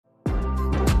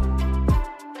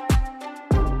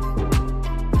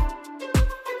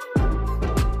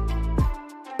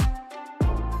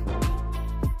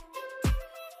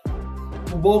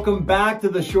and welcome back to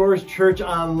the Shores Church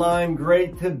Online.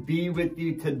 Great to be with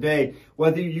you today.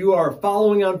 Whether you are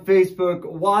following on Facebook,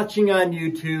 watching on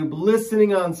YouTube,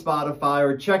 listening on Spotify,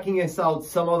 or checking us out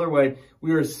some other way,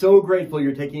 we are so grateful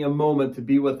you're taking a moment to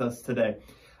be with us today.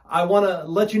 I want to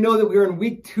let you know that we're in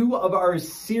week 2 of our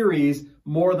series,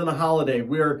 More Than a Holiday.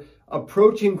 We're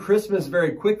approaching Christmas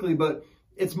very quickly, but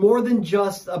it's more than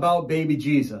just about baby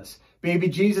Jesus. Baby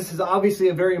Jesus is obviously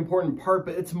a very important part,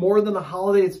 but it's more than a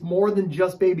holiday. It's more than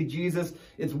just baby Jesus.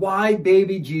 It's why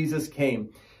baby Jesus came.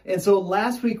 And so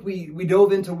last week we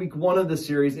dove into week 1 of the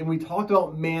series and we talked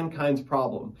about mankind's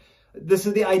problem. This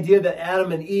is the idea that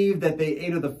Adam and Eve, that they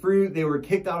ate of the fruit, they were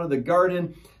kicked out of the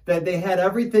garden, that they had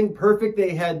everything perfect.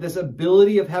 They had this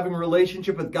ability of having a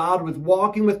relationship with God, with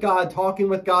walking with God, talking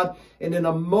with God. And in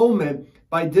a moment,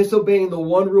 by disobeying the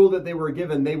one rule that they were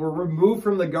given, they were removed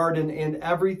from the garden and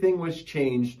everything was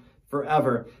changed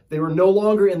forever. They were no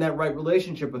longer in that right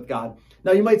relationship with God.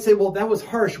 Now you might say, well, that was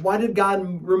harsh. Why did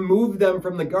God remove them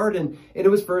from the garden? And it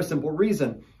was for a simple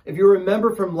reason. If you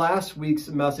remember from last week's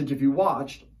message, if you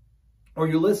watched, or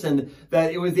you listened,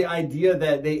 that it was the idea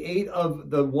that they ate of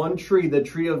the one tree, the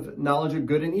tree of knowledge of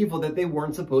good and evil, that they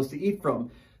weren't supposed to eat from.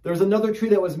 There's another tree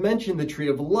that was mentioned, the tree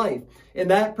of life. And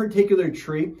that particular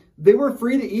tree, they were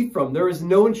free to eat from. There was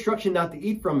no instruction not to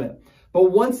eat from it.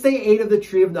 But once they ate of the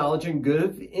tree of knowledge and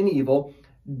good and evil,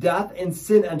 death and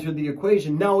sin entered the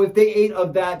equation. Now, if they ate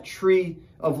of that tree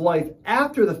of life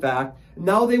after the fact,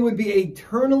 now they would be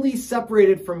eternally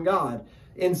separated from God.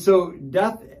 And so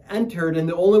death entered, and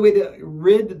the only way to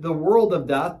rid the world of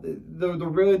death,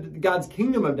 rid God's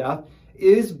kingdom of death,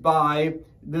 is by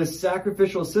the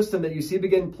sacrificial system that you see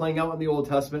begin playing out in the Old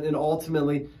Testament, and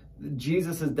ultimately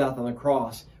Jesus' death on the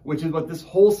cross, which is what this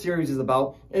whole series is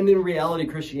about, and in reality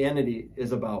Christianity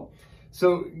is about.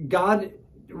 So God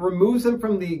removes them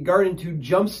from the garden to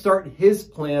jumpstart his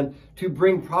plan to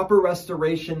bring proper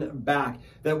restoration back.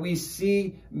 That we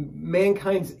see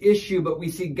mankind's issue, but we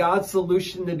see God's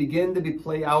solution to begin to be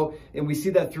played out. And we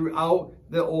see that throughout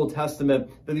the Old Testament.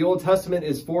 That the Old Testament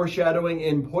is foreshadowing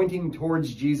and pointing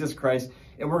towards Jesus Christ.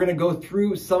 And we're going to go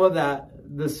through some of that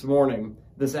this morning,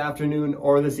 this afternoon,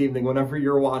 or this evening, whenever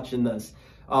you're watching this.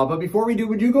 But before we do,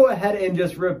 would you go ahead and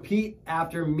just repeat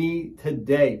after me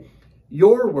today?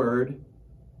 Your word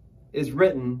is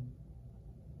written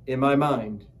in my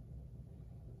mind.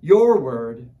 Your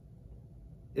word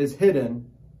is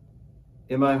hidden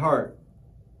in my heart.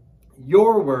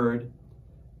 Your word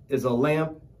is a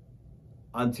lamp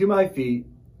unto my feet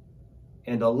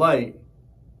and a light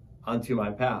unto my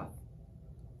path.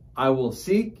 I will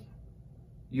seek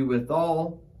you with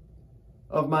all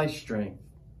of my strength.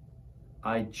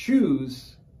 I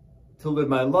choose to live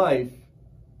my life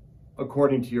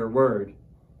according to your word.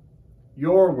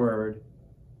 Your word,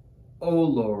 O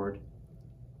Lord,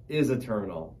 is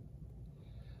eternal.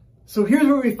 So here's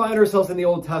where we find ourselves in the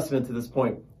Old Testament to this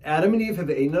point. Adam and Eve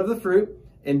have eaten of the fruit,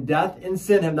 and death and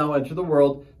sin have now entered the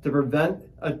world. To prevent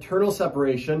eternal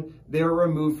separation, they were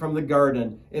removed from the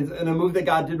garden in a move that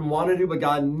God didn't want to do, but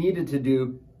God needed to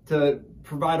do to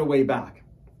provide a way back.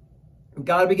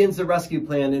 God begins the rescue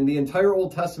plan, and the entire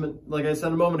Old Testament, like I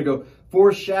said a moment ago,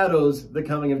 foreshadows the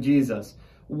coming of Jesus.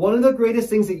 One of the greatest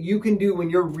things that you can do when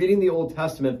you're reading the Old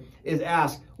Testament is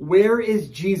ask, where is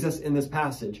Jesus in this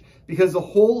passage? Because the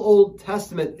whole Old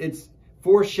Testament, it's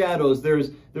foreshadows.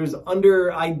 There's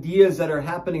under ideas that are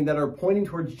happening that are pointing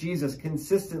towards Jesus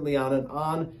consistently on an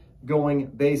ongoing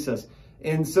basis.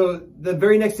 And so the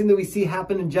very next thing that we see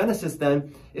happen in Genesis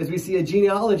then is we see a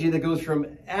genealogy that goes from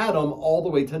Adam all the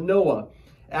way to Noah.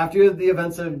 After the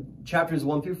events of chapters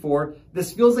 1 through 4,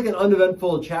 this feels like an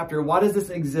uneventful chapter. Why does this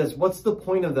exist? What's the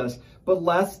point of this? But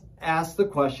let's ask the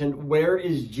question, where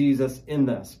is Jesus in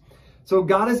this? So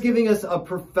God is giving us a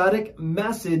prophetic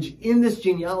message in this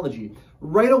genealogy.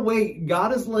 Right away,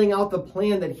 God is laying out the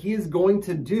plan that he is going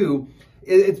to do.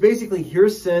 It's basically,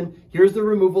 here's sin, here's the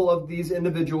removal of these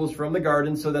individuals from the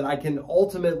garden so that I can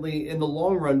ultimately, in the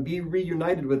long run, be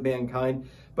reunited with mankind.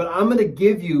 But I'm going to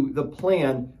give you the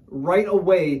plan right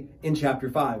away in chapter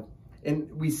 5. And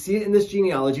we see it in this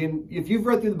genealogy. And if you've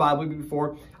read through the Bible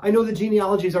before, I know the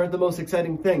genealogies aren't the most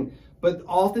exciting thing, but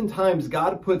oftentimes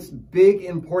God puts big,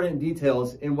 important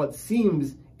details in what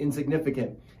seems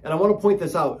insignificant. And I want to point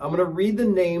this out. I'm going to read the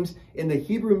names in the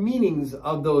Hebrew meanings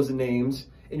of those names,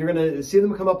 and you're going to see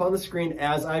them come up on the screen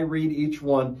as I read each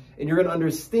one, and you're going to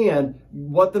understand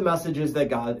what the message is that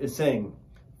God is saying.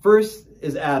 First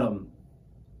is Adam.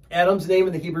 Adam's name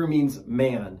in the Hebrew means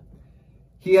man.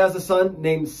 He has a son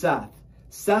named Seth.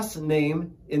 Seth's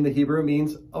name in the Hebrew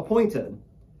means appointed.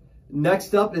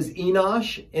 Next up is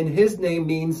Enosh, and his name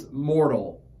means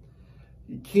mortal.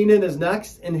 Kenan is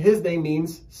next, and his name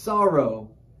means sorrow.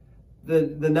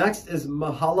 The next is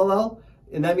Mahalalel,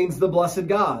 and that means the blessed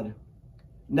God.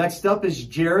 Next up is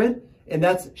Jared, and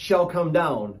that's shall come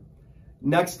down.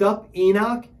 Next up,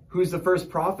 Enoch, who's the first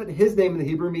prophet. His name in the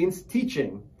Hebrew means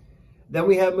teaching. Then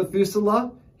we have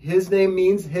Methuselah. His name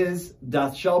means his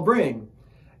death shall bring.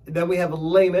 Then we have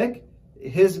Lamech.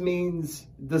 His means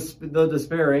the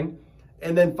despairing.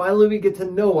 And then finally we get to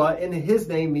Noah, and his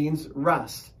name means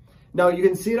rest. Now you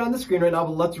can see it on the screen right now,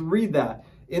 but let's read that.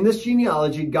 In this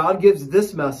genealogy, God gives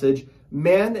this message: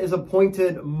 man is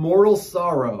appointed mortal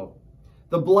sorrow.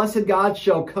 The blessed God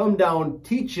shall come down,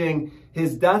 teaching,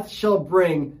 his death shall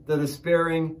bring the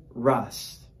despairing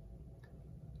rest.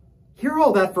 Hear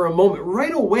all that for a moment.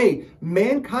 Right away,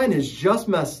 mankind has just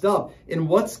messed up. And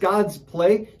what's God's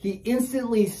play? He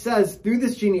instantly says through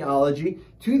this genealogy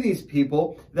to these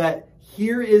people that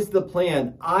here is the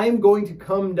plan. I'm going to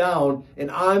come down and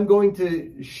I'm going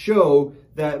to show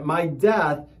that my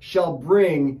death shall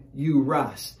bring you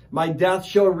rest. My death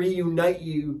shall reunite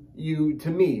you to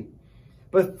me.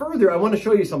 But further, I want to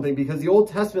show you something, because the Old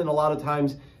Testament a lot of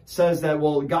times says that,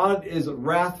 well, God is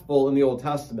wrathful in the Old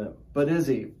Testament. But is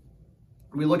he?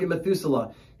 We look at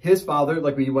Methuselah. His father,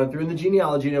 like we went through in the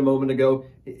genealogy a moment ago,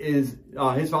 his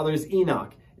father is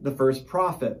Enoch, the first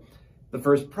prophet. The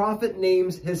first prophet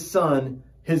names his son,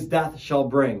 his death shall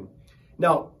bring.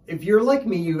 Now, if you're like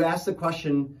me, you've asked the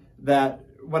question that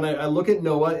when I look at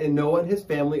Noah, and Noah and his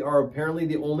family are apparently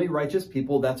the only righteous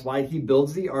people. That's why he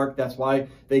builds the ark. That's why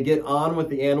they get on with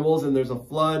the animals, and there's a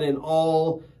flood, and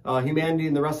all humanity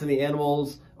and the rest of the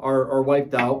animals are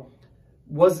wiped out.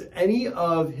 Was any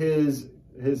of his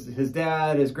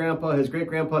dad, his grandpa, his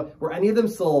great-grandpa, were any of them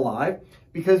still alive?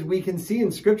 Because we can see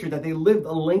in Scripture that they lived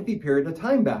a lengthy period of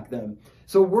time back then.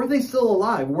 So were they still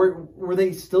alive? Were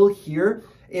they still here?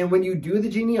 And when you do the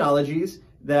genealogies,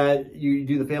 that you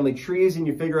do the family trees and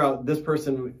you figure out this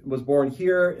person was born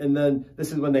here, and then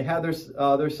this is when they had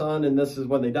their son, and this is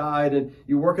when they died, and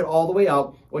you work it all the way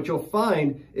out, what you'll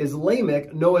find is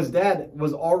Lamech, Noah's dad,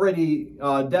 was already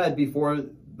dead before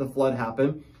the flood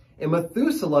happened. And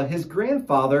Methuselah, his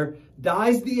grandfather,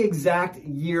 dies the exact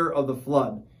year of the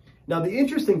flood. Now, the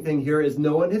interesting thing here is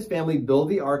Noah and his family build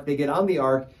the ark. They get on the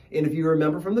ark. And if you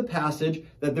remember from the passage,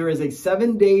 that there is a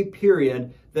 7-day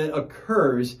period that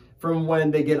occurs from when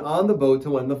they get on the boat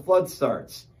to when the flood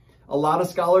starts. A lot of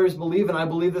scholars believe, and I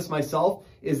believe this myself,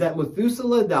 is that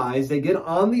Methuselah dies. They get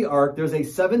on the ark. There's a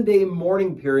 7-day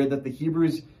mourning period that the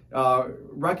Hebrews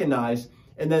recognize.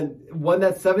 And then when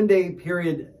that 7-day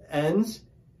period ends,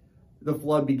 the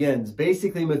flood begins.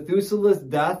 Basically, Methuselah's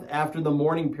death after the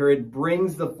mourning period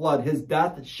brings the flood. His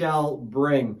death shall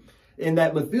bring. In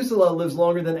that Methuselah lives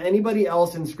longer than anybody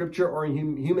else in Scripture or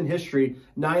in human history,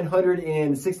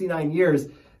 969 years,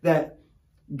 that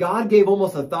God gave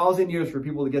almost 1,000 years for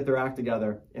people to get their act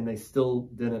together, and they still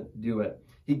didn't do it.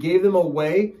 He gave them a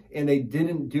way, and they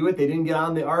didn't do it. They didn't get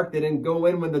on the ark. They didn't go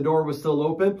in when the door was still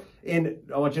open. And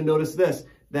I want you to notice this,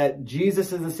 that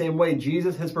Jesus is the same way.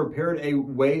 Jesus has prepared a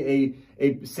way,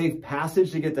 a safe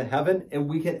passage to get to heaven, and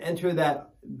we can enter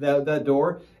that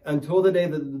door until the day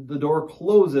that the door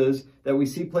closes, that we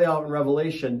see play out in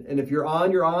Revelation. And if you're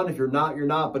on, you're on. If you're not, you're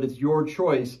not. But it's your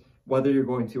choice whether you're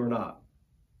going to or not.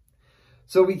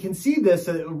 So we can see this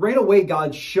right away,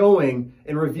 God showing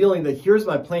and revealing that here's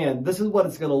my plan. This is what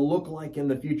it's going to look like in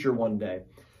the future one day.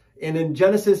 And in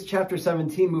Genesis chapter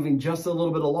 17, moving just a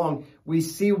little bit along, we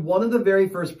see one of the very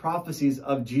first prophecies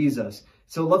of Jesus.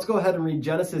 So let's go ahead and read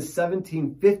Genesis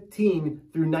 17, 15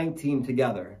 through 19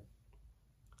 together.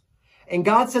 And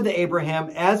God said to Abraham,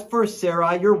 as for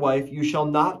Sarai, your wife, you shall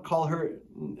not call her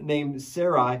name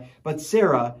Sarai, but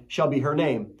Sarah shall be her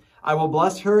name. I will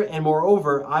bless her, and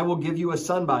moreover, I will give you a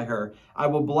son by her. I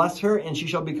will bless her, and she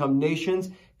shall become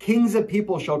nations. Kings of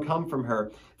people shall come from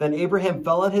her. Then Abraham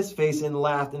fell on his face and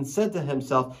laughed and said to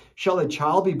himself, shall a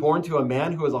child be born to a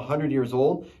man who is 100 years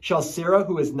old? Shall Sarah,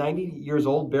 who is 90 years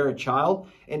old, bear a child?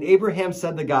 And Abraham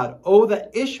said to God, oh,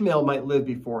 that Ishmael might live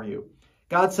before you.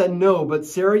 God said, no, but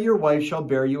Sarah your wife shall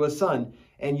bear you a son,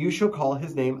 and you shall call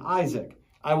his name Isaac.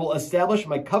 I will establish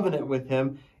my covenant with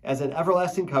him as an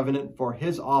everlasting covenant for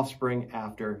his offspring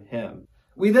after him.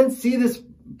 We then see this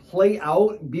play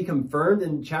out, be confirmed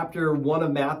in chapter 1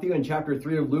 of Matthew and chapter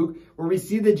 3 of Luke, where we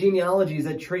see the genealogies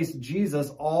that trace Jesus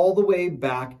all the way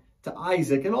back to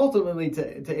Isaac and ultimately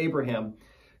to Abraham.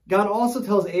 God also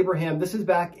tells Abraham, this is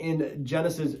back in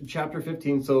Genesis chapter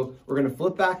 15, so we're going to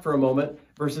flip back for a moment,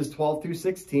 verses 12 through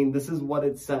 16. This is what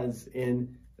it says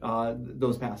in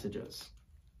those passages.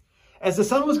 As the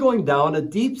sun was going down, a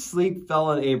deep sleep fell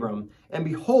on Abram, and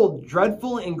behold,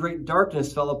 dreadful and great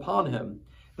darkness fell upon him.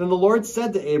 Then the Lord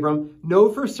said to Abram,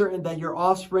 know for certain that your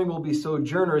offspring will be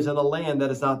sojourners in a land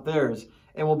that is not theirs,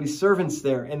 and will be servants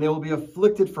there, and they will be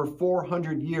afflicted for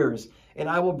 400 years. And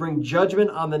I will bring judgment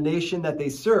on the nation that they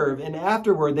serve, and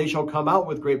afterward they shall come out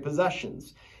with great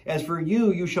possessions. As for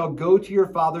you, you shall go to your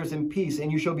fathers in peace,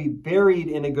 and you shall be buried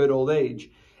in a good old age.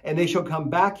 And they shall come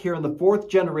back here in the 4th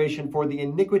generation, for the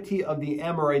iniquity of the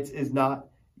Amorites is not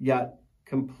yet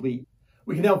complete.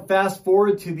 We can now fast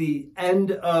forward to the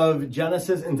end of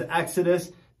Genesis into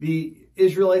Exodus. The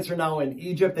Israelites are now in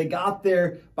Egypt. They got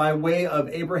there by way of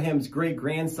Abraham's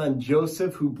great-grandson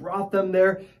Joseph, who brought them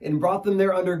there and brought them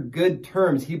there under good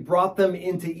terms. He brought them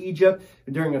into Egypt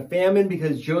during a famine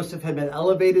because Joseph had been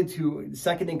elevated to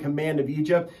second in command of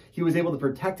Egypt. He was able to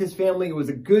protect his family. It was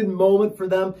a good moment for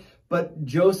them. But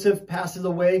Joseph passes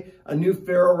away. A new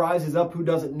Pharaoh rises up who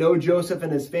doesn't know Joseph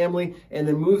and his family, and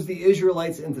then moves the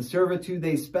Israelites into servitude.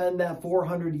 They spend that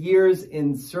 400 years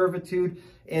in servitude.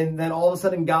 And then all of a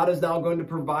sudden, God is now going to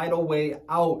provide a way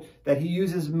out, that he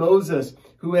uses Moses,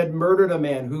 who had murdered a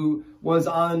man, who was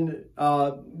on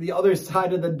the other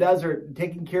side of the desert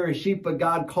taking care of sheep. But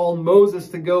God called Moses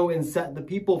to go and set the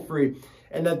people free.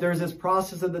 And that there's this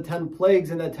process of the 10 plagues.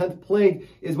 And the 10th plague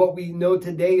is what we know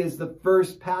today is the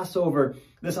first Passover.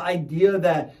 This idea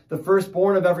that the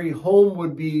firstborn of every home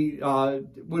would be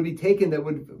taken, that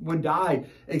would die,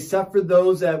 except for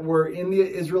those that were in the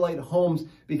Israelite homes,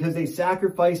 because they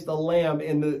sacrificed the lamb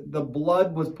and the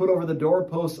blood was put over the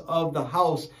doorposts of the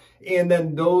house. And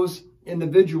then those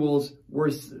individuals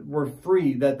were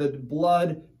free, that the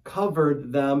blood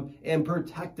covered them and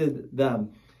protected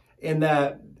them. And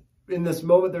that in this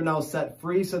moment, they're now set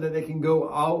free so that they can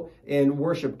go out and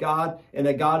worship God, and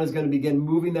that God is going to begin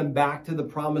moving them back to the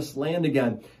promised land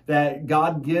again. That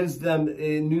God gives them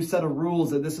a new set of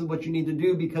rules, that this is what you need to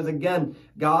do, because again,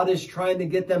 God is trying to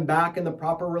get them back in the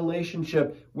proper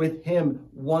relationship with him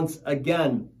once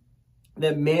again.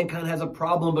 That mankind has a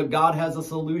problem, but God has a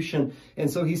solution.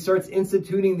 And so he starts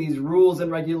instituting these rules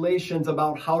and regulations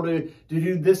about how to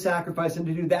do this sacrifice and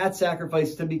to do that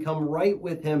sacrifice to become right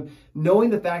with him, knowing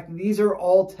the fact that these are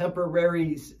all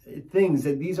temporary things,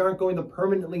 that these aren't going to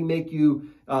permanently make you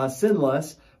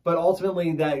sinless, but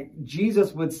ultimately that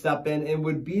Jesus would step in and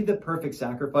would be the perfect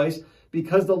sacrifice,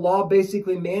 because the law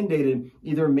basically mandated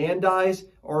either man dies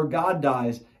or God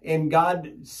dies. And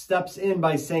God steps in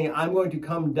by saying, I'm going to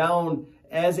come down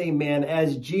as a man,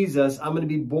 as Jesus. I'm going to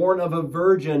be born of a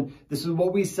virgin. This is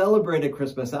what we celebrate at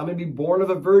Christmas. I'm going to be born of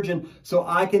a virgin so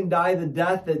I can die the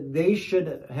death that they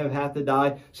should have had to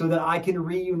die, so that I can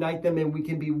reunite them and we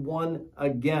can be one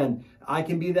again. I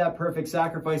can be that perfect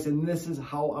sacrifice, and this is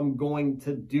how I'm going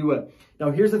to do it.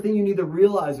 Now, here's the thing you need to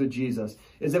realize with Jesus,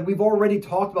 is that we've already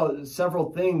talked about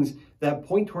several things that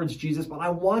point towards Jesus, but I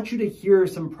want you to hear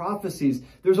some prophecies.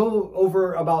 There's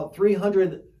over about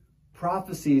 300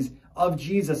 prophecies of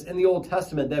Jesus in the Old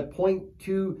Testament that point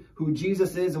to who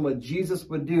Jesus is and what Jesus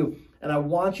would do. And I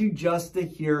want you just to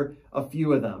hear a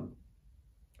few of them.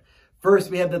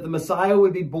 First, we have that the Messiah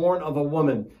would be born of a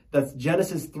woman. That's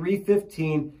Genesis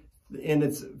 3:15, and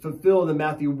it's fulfilled in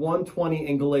Matthew 1:20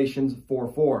 and Galatians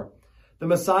 4:4. The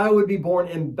Messiah would be born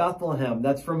in Bethlehem.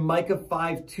 That's from Micah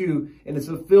 5:2, and it's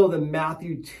fulfilled in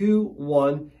Matthew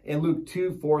 2:1 and Luke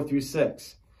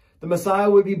 2:4-6. The Messiah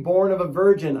would be born of a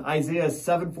virgin, Isaiah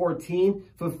 7:14,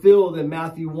 fulfilled in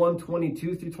Matthew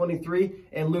 1:22-23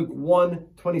 and Luke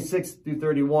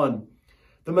 1:26-31.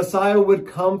 The Messiah would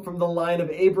come from the line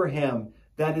of Abraham.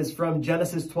 That is from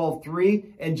Genesis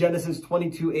 12:3 and Genesis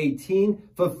 22:18,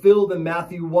 fulfilled in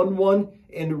Matthew 1:1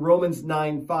 and Romans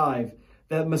 9:5.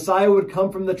 That Messiah would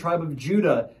come from the tribe of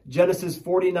Judah, Genesis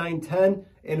 49:10,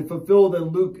 and fulfilled in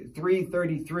Luke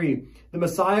 3:33. The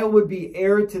Messiah would be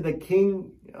heir to the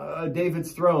King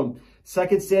David's throne,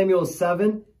 2 Samuel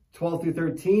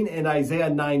 7:12-13, and Isaiah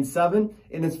 9:7,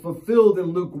 and it's fulfilled in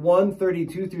Luke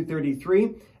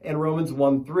 1:32-33 and Romans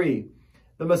 1:3.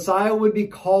 The Messiah would be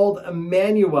called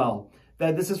Emmanuel.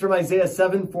 That this is from Isaiah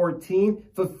 7:14,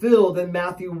 fulfilled in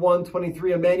Matthew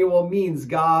 1:23. Emmanuel means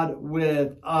God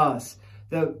with us.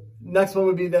 The next one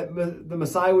would be that the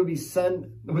Messiah would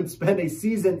spend a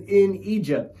season in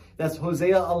Egypt. That's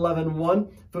Hosea 11:1,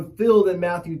 fulfilled in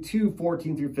Matthew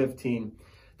 2:14-15.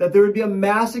 That there would be a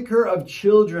massacre of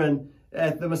children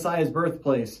at the Messiah's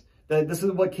birthplace. That this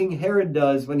is what King Herod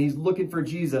does when he's looking for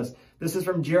Jesus. This is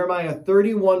from Jeremiah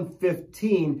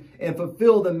 31:15 and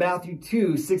fulfilled in Matthew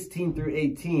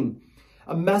 2:16-18.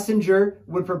 A messenger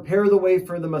would prepare the way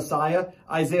for the Messiah,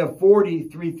 Isaiah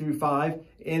 40:3-5,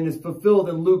 and is fulfilled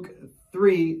in Luke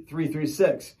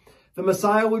 3:3-6. The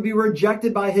Messiah would be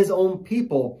rejected by his own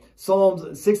people,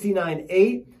 Psalms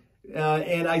 69:8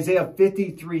 and Isaiah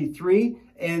 53:3,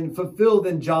 and fulfilled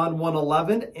in John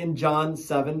 1:11 and John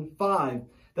 7:5.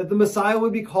 That the Messiah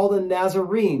would be called a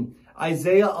Nazarene,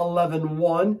 Isaiah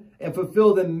 11:1, and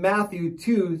fulfilled in Matthew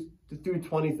 2 through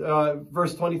 20,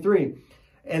 verse 23.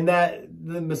 And that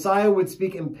the Messiah would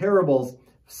speak in parables,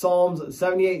 Psalms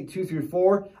 78, 2 through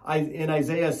 4, in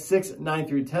Isaiah 6, 9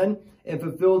 through 10, and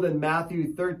fulfilled in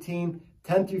Matthew 13,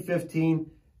 10 through 15,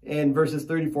 and verses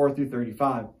 34 through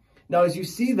 35. Now, as you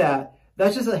see that,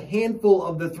 that's just a handful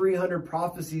of the 300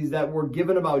 prophecies that were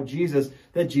given about Jesus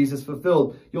that Jesus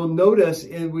fulfilled. You'll notice,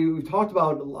 and we've talked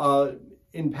about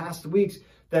in past weeks,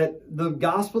 that the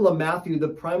Gospel of Matthew, the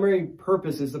primary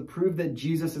purpose is to prove that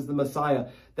Jesus is the Messiah.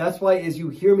 That's why as you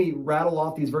hear me rattle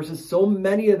off these verses, so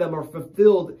many of them are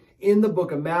fulfilled in the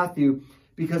book of Matthew,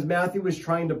 because Matthew was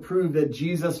trying to prove that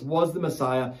Jesus was the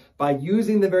Messiah by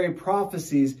using the very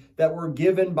prophecies that were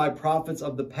given by prophets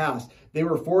of the past. They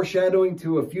were foreshadowing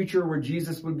to a future where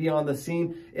Jesus would be on the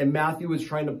scene, and Matthew was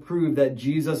trying to prove that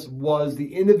Jesus was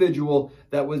the individual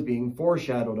that was being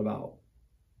foreshadowed about.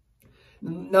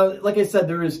 Now, like I said,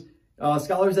 there is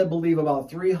scholars that believe about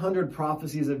 300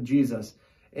 prophecies of Jesus,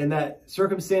 and that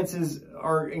circumstances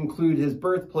include his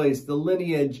birthplace, the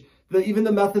lineage, even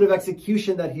the method of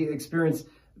execution that he experienced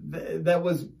that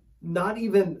was not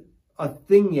even a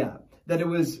thing yet, that it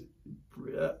was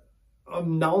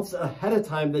announced ahead of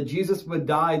time that Jesus would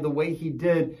die the way he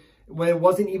did when it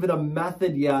wasn't even a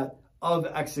method yet of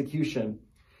execution.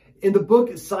 In the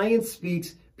book Science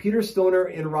Speaks, Peter Stoner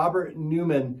and Robert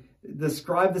Newman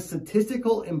describe the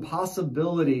statistical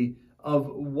impossibility of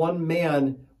one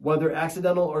man, whether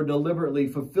accidental or deliberately,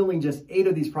 fulfilling just 8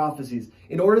 of these prophecies.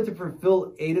 In order to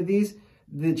fulfill 8 of these,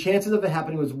 the chances of it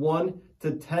happening was 1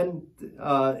 to 10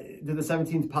 to the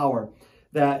 17th power.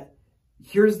 That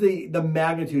here's the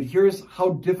magnitude. Here's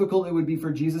how difficult it would be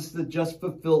for Jesus to just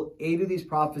fulfill 8 of these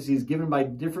prophecies given by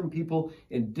different people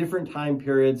in different time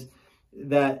periods.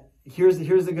 That here's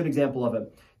a good example of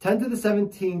it. 10 to the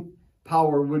 17th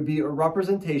power would be a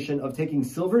representation of taking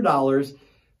silver dollars,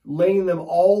 laying them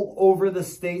all over the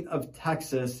state of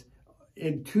Texas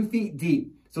in 2 feet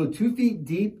deep. So 2 feet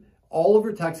deep all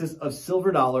over Texas of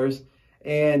silver dollars,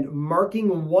 and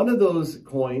marking one of those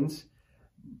coins,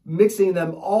 mixing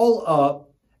them all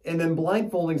up, and then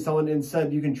blindfolding someone and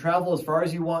said, you can travel as far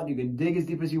as you want, you can dig as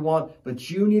deep as you want, but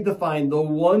you need to find the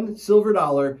one silver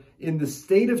dollar in the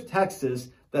state of Texas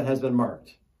that has been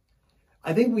marked.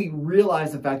 I think we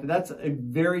realize the fact that that's a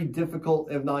very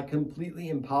difficult, if not completely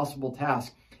impossible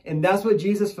task. And that's what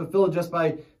Jesus fulfilled just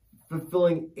by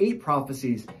fulfilling 8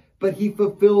 prophecies. But he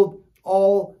fulfilled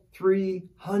all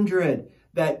 300.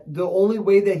 That the only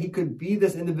way that he could be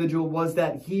this individual was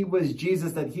that he was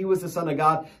Jesus, that he was the Son of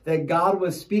God, that God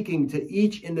was speaking to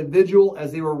each individual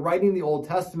as they were writing the Old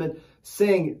Testament,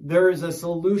 saying, there is a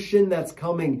solution that's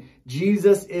coming.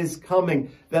 Jesus is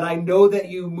coming. That I know that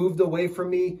you moved away from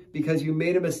me because you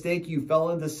made a mistake, you fell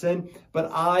into sin, but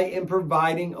I am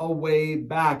providing a way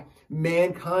back.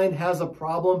 Mankind has a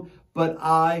problem, but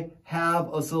I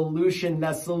have a solution.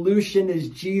 That solution is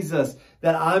Jesus,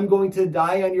 that I'm going to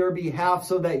die on your behalf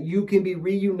so that you can be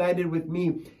reunited with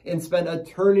me and spend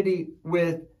eternity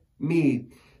with me.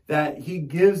 That he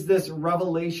gives this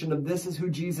revelation of this is who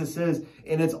Jesus is,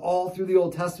 and it's all through the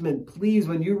Old Testament. Please,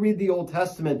 when you read the Old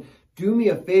Testament, do me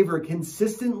a favor,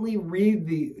 consistently read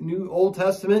the Old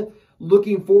Testament,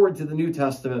 looking forward to the New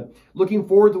Testament, looking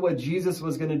forward to what Jesus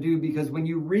was going to do, because when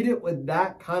you read it with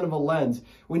that kind of a lens,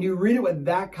 when you read it with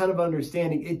that kind of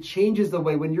understanding, it changes the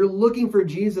way. When you're looking for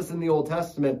Jesus in the Old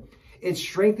Testament, it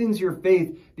strengthens your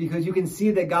faith because you can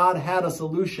see that God had a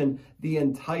solution the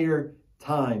entire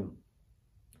time.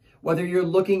 Whether you're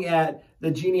looking at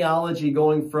the genealogy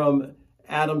going from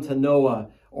Adam to Noah,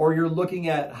 or you're looking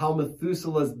at how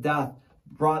Methuselah's death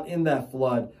brought in that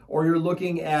flood, or you're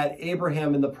looking at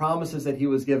Abraham and the promises that he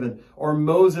was given, or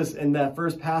Moses in that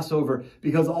first Passover,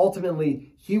 because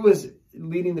ultimately he was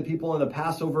leading the people in the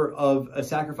Passover of a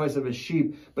sacrifice of a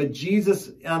sheep, but Jesus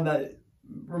on the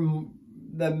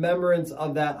remembrance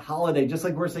of that holiday, just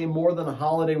like we're saying more than a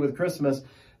holiday with Christmas,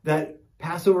 that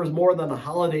Passover is more than a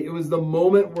holiday. It was the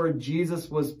moment where Jesus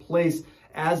was placed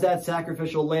as that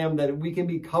sacrificial lamb, that we can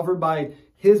be covered by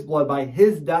his blood, by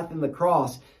his death in the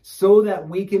cross, so that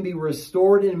we can be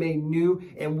restored and made new,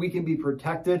 and we can be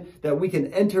protected, that we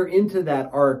can enter into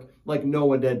that ark like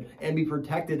Noah did and be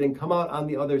protected and come out on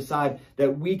the other side,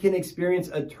 that we can experience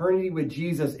eternity with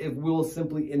Jesus if we'll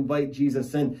simply invite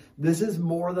Jesus in. This is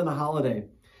more than a holiday.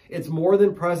 It's more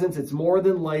than presents. It's more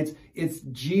than lights. It's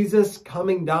Jesus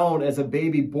coming down as a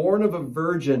baby, born of a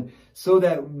virgin, so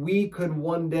that we could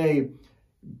one day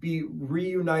be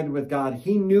reunited with God.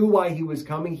 He knew why he was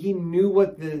coming. He knew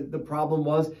what the problem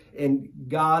was, and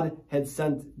God had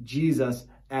sent Jesus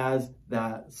as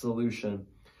that solution.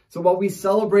 So while we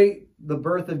celebrate the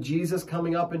birth of Jesus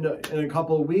coming up in a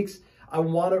couple of weeks, I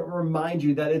want to remind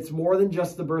you that it's more than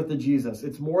just the birth of Jesus.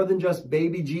 It's more than just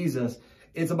baby Jesus.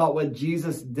 It's about what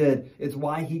Jesus did. It's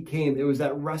why he came. It was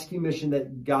that rescue mission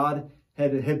that God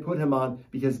had put him on,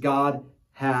 because God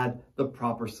had the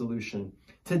proper solution.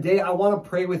 Today, I want to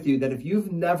pray with you that if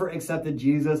you've never accepted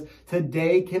Jesus,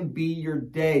 today can be your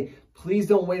day. Please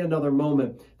don't wait another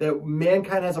moment. That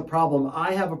mankind has a problem.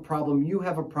 I have a problem. You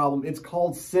have a problem. It's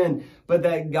called sin. But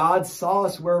that God saw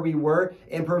us where we were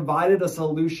and provided a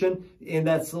solution. And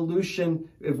that solution,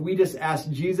 if we just ask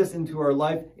Jesus into our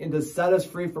life and to set us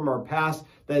free from our past,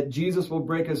 that Jesus will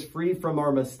break us free from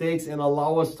our mistakes and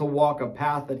allow us to walk a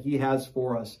path that he has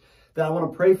for us. That I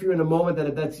want to pray for you in a moment, that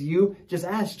if that's you, just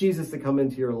ask Jesus to come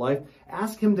into your life.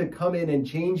 Ask him to come in and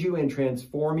change you and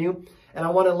transform you. And I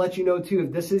want to let you know too,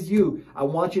 if this is you, I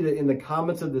want you to, in the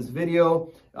comments of this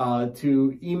video,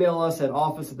 to email us at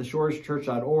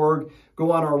office@theshorechurch.org.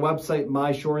 Go on our website,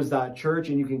 myshores.church,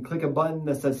 and you can click a button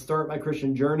that says Start My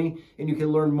Christian Journey, and you can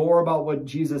learn more about what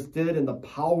Jesus did and the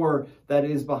power that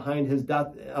is behind his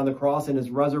death on the cross and his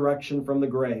resurrection from the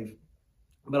grave.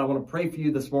 But I want to pray for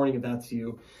you this morning if that's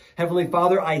you. Heavenly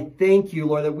Father, I thank you,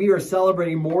 Lord, that we are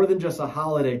celebrating more than just a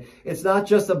holiday. It's not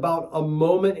just about a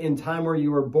moment in time where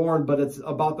you were born, but it's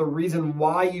about the reason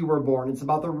why you were born. It's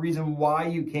about the reason why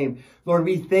you came. Lord,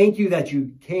 we thank you that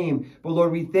you came. But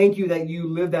Lord, we thank you that you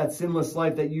lived that sinless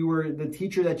life, that you were the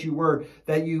teacher that you were,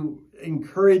 that you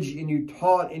encouraged and you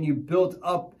taught and you built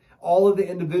up all of the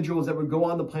individuals that would go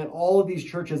on to plant all of these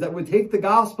churches that would take the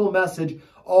gospel message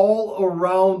all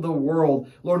around the world.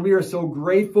 Lord, we are so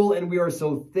grateful and we are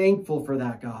so thankful for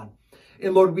that, God.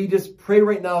 And Lord, we just pray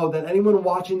right now that anyone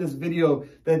watching this video,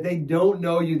 that they don't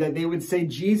know you, that they would say,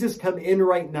 Jesus, come in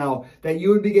right now, that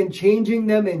you would begin changing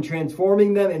them and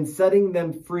transforming them and setting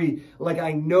them free, like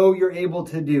I know you're able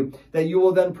to do, that you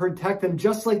will then protect them,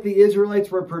 just like the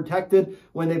Israelites were protected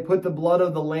when they put the blood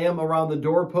of the lamb around the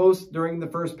doorpost during the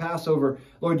first Passover.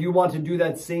 Lord, you want to do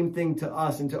that same thing to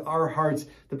us and to our hearts,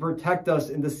 to protect us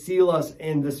and to seal us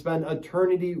and to spend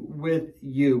eternity with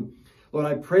you. Lord,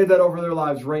 I pray that over their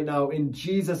lives right now in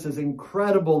Jesus'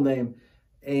 incredible name.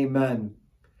 Amen.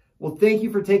 Well, thank you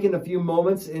for taking a few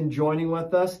moments and joining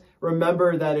with us.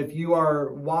 Remember that if you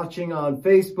are watching on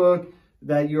Facebook,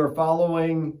 that you're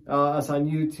following us on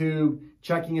YouTube,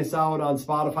 checking us out on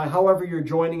Spotify, however you're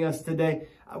joining us today,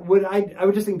 I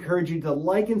would just encourage you to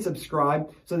like and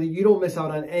subscribe so that you don't miss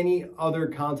out on any other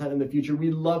content in the future.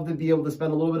 We'd love to be able to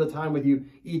spend a little bit of time with you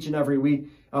each and every week.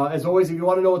 As always, if you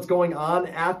want to know what's going on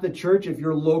at the church, if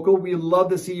you're local, we'd love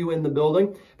to see you in the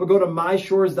building. But go to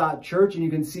myshores.church and you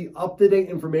can see up-to-date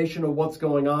information of what's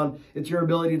going on. It's your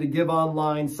ability to give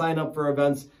online, sign up for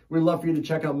events. We'd love for you to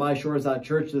check out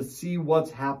myshores.church to see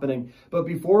what's happening. But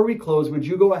before we close, would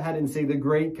you go ahead and say the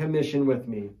Great Commission with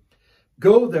me?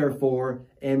 Go, therefore,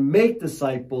 and make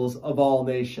disciples of all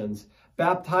nations,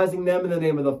 baptizing them in the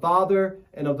name of the Father,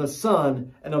 and of the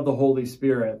Son, and of the Holy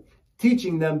Spirit,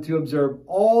 teaching them to observe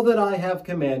all that I have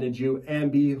commanded you,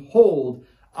 and behold,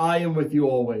 I am with you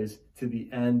always to the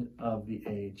end of the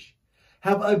age.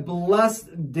 Have a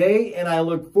blessed day, and I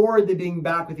look forward to being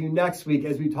back with you next week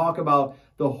as we talk about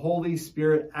the Holy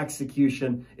Spirit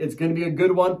execution. It's going to be a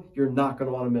good one. You're not going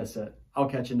to want to miss it. I'll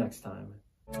catch you next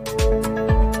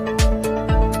time.